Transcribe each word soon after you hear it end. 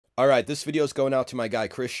All right, this video is going out to my guy,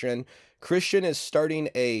 Christian. Christian is starting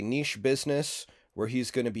a niche business where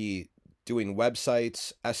he's going to be doing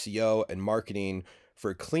websites, SEO, and marketing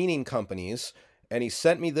for cleaning companies. And he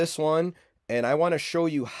sent me this one, and I want to show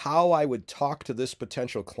you how I would talk to this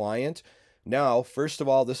potential client. Now, first of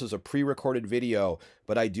all, this is a pre-recorded video,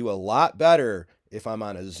 but I do a lot better if I'm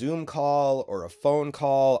on a Zoom call or a phone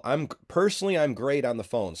call. I'm great on the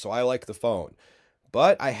phone, so I like the phone.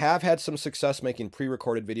 But I have had some success making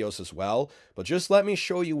pre-recorded videos as well. But just let me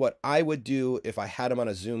show you what I would do if I had them on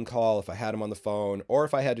a Zoom call, if I had them on the phone, or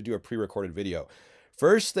if I had to do a pre-recorded video.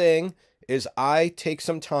 First thing is I take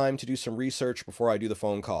some time to do some research before I do the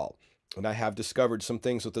phone call. And I have discovered some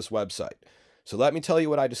things with this website. So let me tell you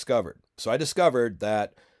what I discovered. So I discovered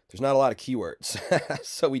that there's not a lot of keywords.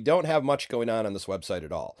 So we don't have much going on this website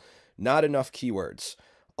at all. Not enough keywords.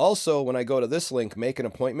 Also, when I go to this link, make an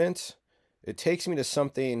appointment, it takes me to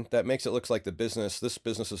something that makes it look like this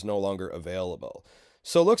business is no longer available.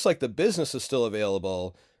 So it looks like the business is still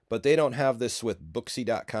available, but they don't have this with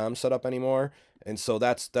Booksy.com set up anymore. And so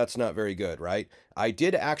that's not very good, right? I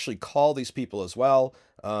did actually call these people as well.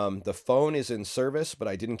 The phone is in service, but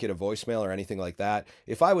I didn't get a voicemail or anything like that.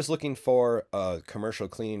 If I was looking for a commercial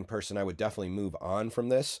cleaning person, I would definitely move on from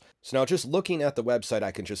this. So now just looking at the website, I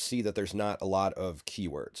can just see that there's not a lot of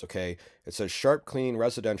keywords, okay? It says sharp clean,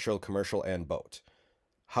 residential, commercial, and boat.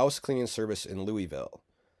 House cleaning service in Louisville.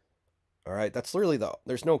 All right, that's literally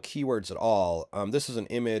there's no keywords at all. This is an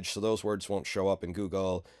image, so those words won't show up in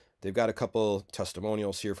Google. They've got a couple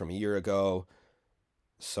testimonials here from a year ago,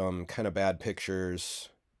 some kind of bad pictures.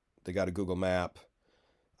 They got a Google map.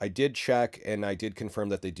 I did check and I did confirm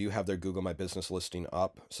that they do have their Google My Business listing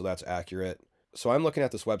up, so that's accurate. So I'm looking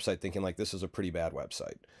at this website thinking like this is a pretty bad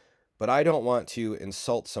website. But I don't want to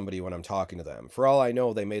insult somebody when I'm talking to them. For all I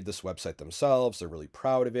know, they made this website themselves. They're really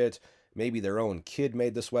proud of it. Maybe their own kid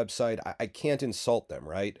made this website. I can't insult them,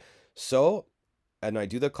 right? So, and I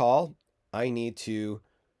do the call, I need to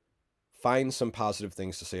find some positive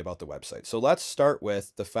things to say about the website. So let's start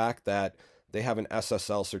with the fact that they have an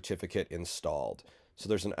SSL certificate installed. So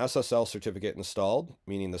there's an SSL certificate installed,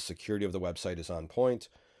 meaning the security of the website is on point.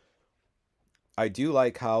 I do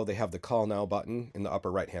like how they have the call now button in the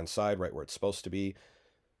upper right-hand side, right where it's supposed to be.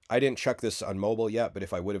 I didn't check this on mobile yet, but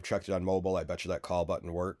if I would have checked it on mobile, I bet you that call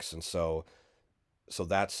button works. And so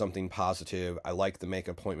that's something positive. I like the make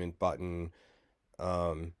appointment button.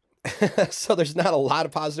 So there's not a lot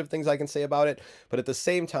of positive things I can say about it, but at the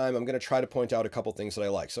same time, I'm going to try to point out a couple things that I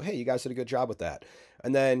like. So, hey, you guys did a good job with that.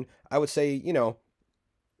 And then I would say,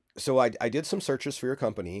 so I did some searches for your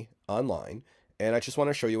company online, and I just want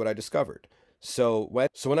to show you what I discovered. So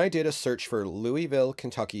when I did a search for Louisville,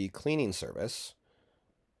 Kentucky cleaning service,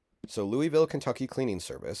 so Louisville, Kentucky cleaning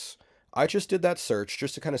service, I just did that search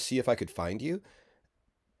just to kind of see if I could find you.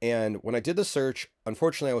 And when I did the search,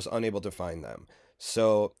 unfortunately, I was unable to find them.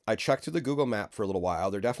 So I checked through the Google map for a little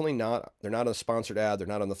while. They're not a sponsored ad. They're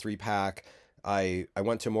not on the 3-pack. I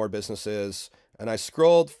went to more businesses and I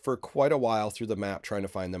scrolled for quite a while through the map trying to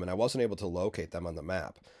find them, and I wasn't able to locate them on the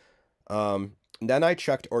map. Then I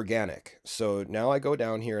checked organic. So now I go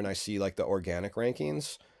down here and I see like the organic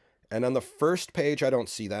rankings, and on the first page, I don't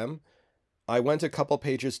see them. I went a couple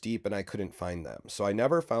pages deep and I couldn't find them. So I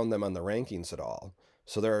never found them on the rankings at all.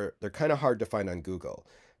 So they're kind of hard to find on Google.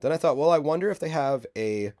 Then I thought, well, I wonder if they have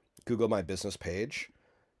a Google My Business page.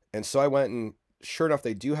 And so I went, and sure enough,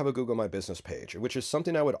 they do have a Google My Business page, which is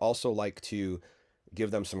something I would also like to give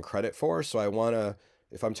them some credit for. So I want to,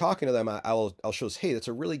 if I'm talking to them, I'll show us, hey, that's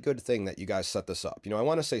a really good thing that you guys set this up. I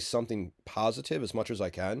want to say something positive as much as I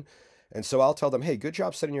can. And so I'll tell them, hey, good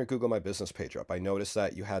job setting your Google My Business page up. I noticed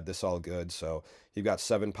that you had this all good. So you've got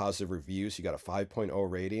 7 positive reviews. You got a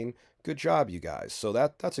 5.0 rating. Good job, you guys. So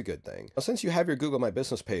that's a good thing. Now, since you have your Google My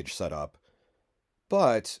Business page set up,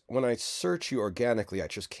 but when I search you organically, I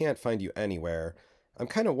just can't find you anywhere. I'm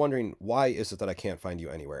kind of wondering, why is it that I can't find you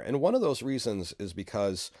anywhere? And one of those reasons is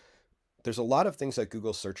because there's a lot of things that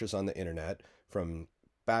Google searches on the internet, from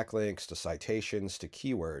backlinks to citations to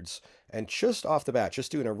keywords. And just off the bat,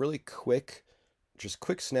 just doing a really quick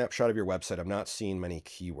snapshot of your website, I'm not seeing many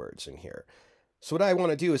keywords in here. So what I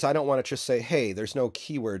want to do is I don't want to just say, hey, there's no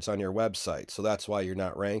keywords on your website, so that's why you're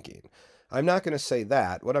not ranking. I'm not going to say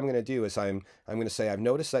that. What I'm going to do is I'm going to say, I've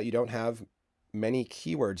noticed that you don't have many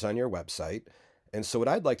keywords on your website. And so what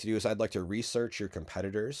I'd like to do is I'd like to research your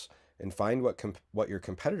competitors and find what your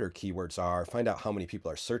competitor keywords are, find out how many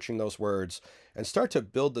people are searching those words, and start to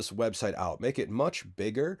build this website out, make it much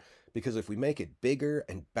bigger, because if we make it bigger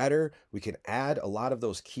and better, we can add a lot of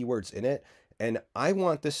those keywords in it. And I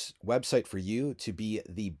want this website for you to be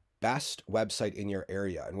the best website in your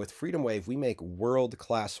area. And with Freedom Wave, we make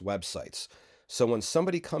world-class websites. So when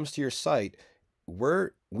somebody comes to your site,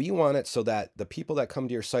 we want it so that the people that come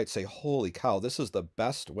to your site say, holy cow, this is the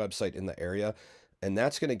best website in the area. And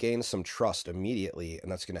that's going to gain some trust immediately,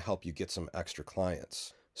 and that's going to help you get some extra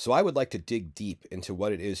clients. So I would like to dig deep into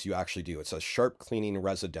what it is you actually do. It's a sharp cleaning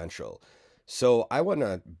residential. So I want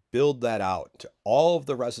to build that out to all of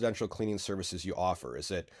the residential cleaning services you offer.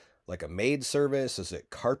 Is it like a maid service? Is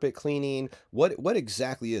it carpet cleaning? What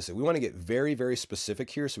exactly is it? We want to get very, very specific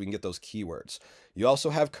here so we can get those keywords. You also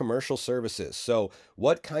have commercial services. So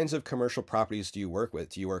what kinds of commercial properties do you work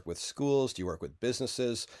with? Do you work with schools? Do you work with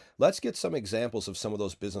businesses? Let's get some examples of some of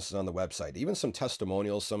those businesses on the website, even some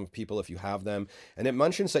testimonials, some people if you have them. And it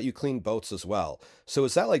mentions that you clean boats as well. So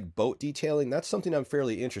is that like boat detailing? That's something I'm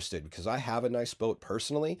fairly interested because I have a nice boat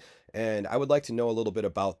personally, and I would like to know a little bit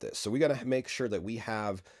about this. So we got to make sure that we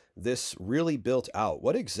have this really built out.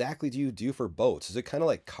 What exactly do you do for boats? Is it kind of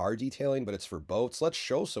like car detailing, but it's for boats? Let's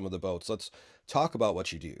show some of the boats. Let's talk about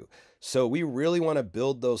what you do. So we really want to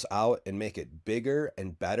build those out and make it bigger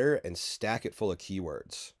and better and stack it full of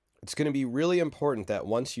keywords. It's going to be really important that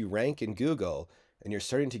once you rank in Google and you're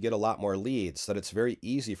starting to get a lot more leads, that it's very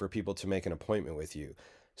easy for people to make an appointment with you.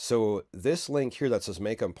 So this link here that says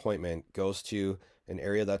make an appointment goes to an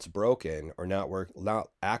area that's broken or not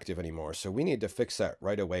active anymore. So we need to fix that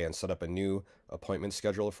right away and set up a new appointment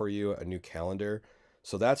schedule for you, a new calendar.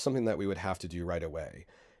 So that's something that we would have to do right away.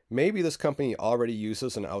 Maybe this company already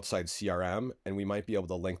uses an outside CRM and we might be able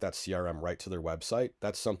to link that CRM right to their website.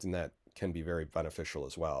 That's something that can be very beneficial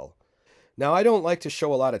as well. Now, I don't like to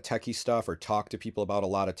show a lot of techie stuff or talk to people about a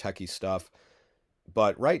lot of techie stuff.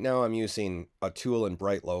 But right now I'm using a tool in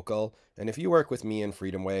Bright Local. And if you work with me in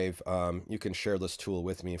Freedom Wave, you can share this tool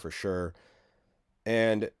with me for sure.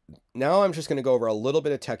 And now I'm just going to go over a little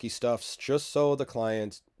bit of techie stuff just so the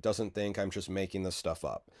client doesn't think I'm just making this stuff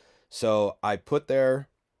up. So I put their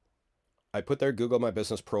Google My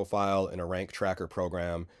Business profile in a rank tracker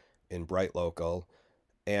program in Bright Local.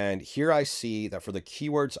 And here I see that for the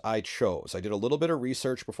keywords I chose, I did a little bit of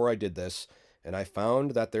research before I did this, and I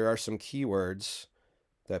found that there are some keywords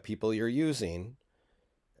that people are using.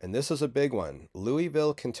 And this is a big one.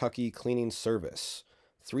 Louisville, Kentucky cleaning service.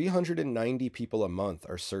 390 people a month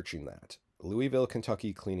are searching that. Louisville,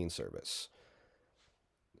 Kentucky cleaning service.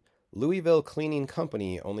 Louisville Cleaning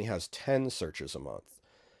Company only has 10 searches a month.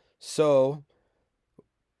 So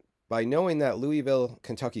by knowing that Louisville,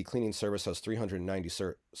 Kentucky cleaning service has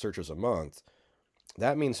 390 searches a month,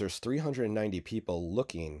 that means there's 390 people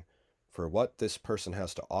looking for what this person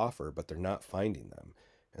has to offer, but they're not finding them.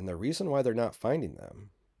 And the reason why they're not finding them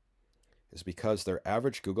is because their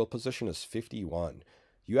average Google position is 51.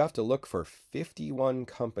 You have to look for 51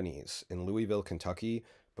 companies in Louisville, Kentucky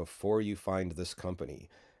before you find this company.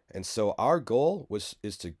 And so our goal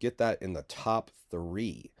is to get that in the top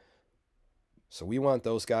 3. So we want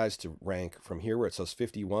those guys to rank from here where it says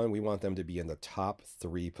 51. We want them to be in the top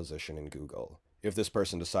 3 position in Google. If this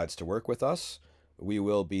person decides to work with us, we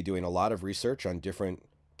will be doing a lot of research on different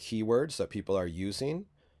keywords that people are using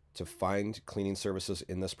to find cleaning services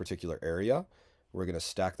in this particular area. We're going to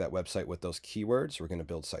stack that website with those keywords. We're going to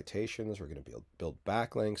build citations. We're going to build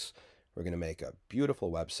backlinks. We're going to make a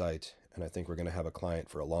beautiful website. And I think we're going to have a client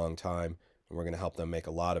for a long time. And we're going to help them make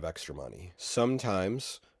a lot of extra money.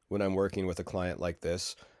 Sometimes when I'm working with a client like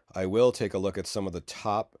this, I will take a look at some of the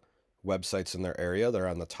top websites in their area. They're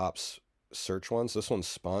on the top search ones. This one's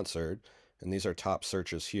sponsored, and these are top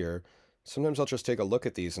searches here. Sometimes I'll just take a look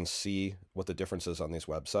at these and see what the difference is on these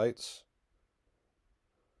websites.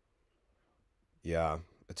 Yeah,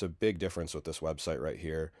 it's a big difference with this website right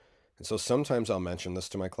here. And so sometimes I'll mention this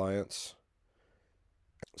to my clients.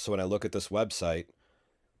 So when I look at this website,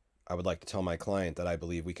 I would like to tell my client that I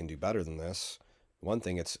believe we can do better than this. One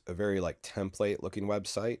thing, it's a very like template looking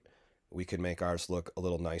website. We could make ours look a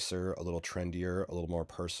little nicer, a little trendier, a little more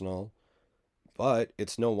personal. But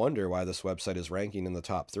it's no wonder why this website is ranking in the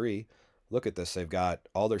top 3. Look at this. They've got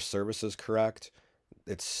all their services correct.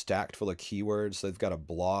 It's stacked full of keywords. They've got a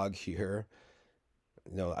blog here.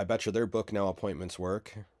 You know, I bet you their book now appointments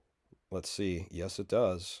work. Let's see. Yes, it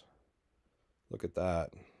does. Look at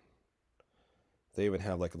that. They even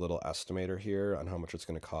have like a little estimator here on how much it's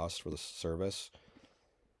going to cost for the service.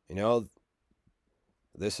 You know,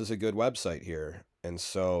 this is a good website here. And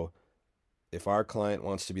so if our client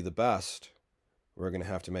wants to be the best, we're going to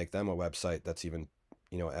have to make them a website that's even,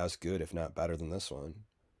 you know, as good, if not better than this one.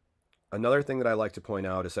 Another thing that I like to point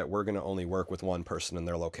out is that we're going to only work with one person in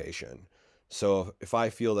their location. So if I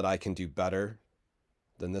feel that I can do better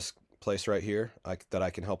than this place right here, that I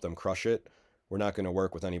can help them crush it, we're not going to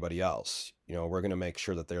work with anybody else. You know, we're going to make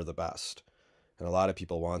sure that they're the best. And a lot of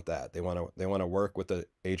people want that. They want to work with the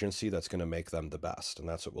agency that's going to make them the best, and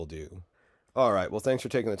that's what we'll do. All right, well, thanks for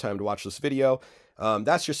taking the time to watch this video.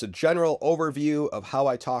 That's just a general overview of how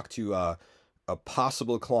I talk to a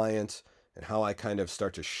possible client and how I kind of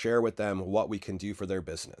start to share with them what we can do for their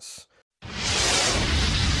business.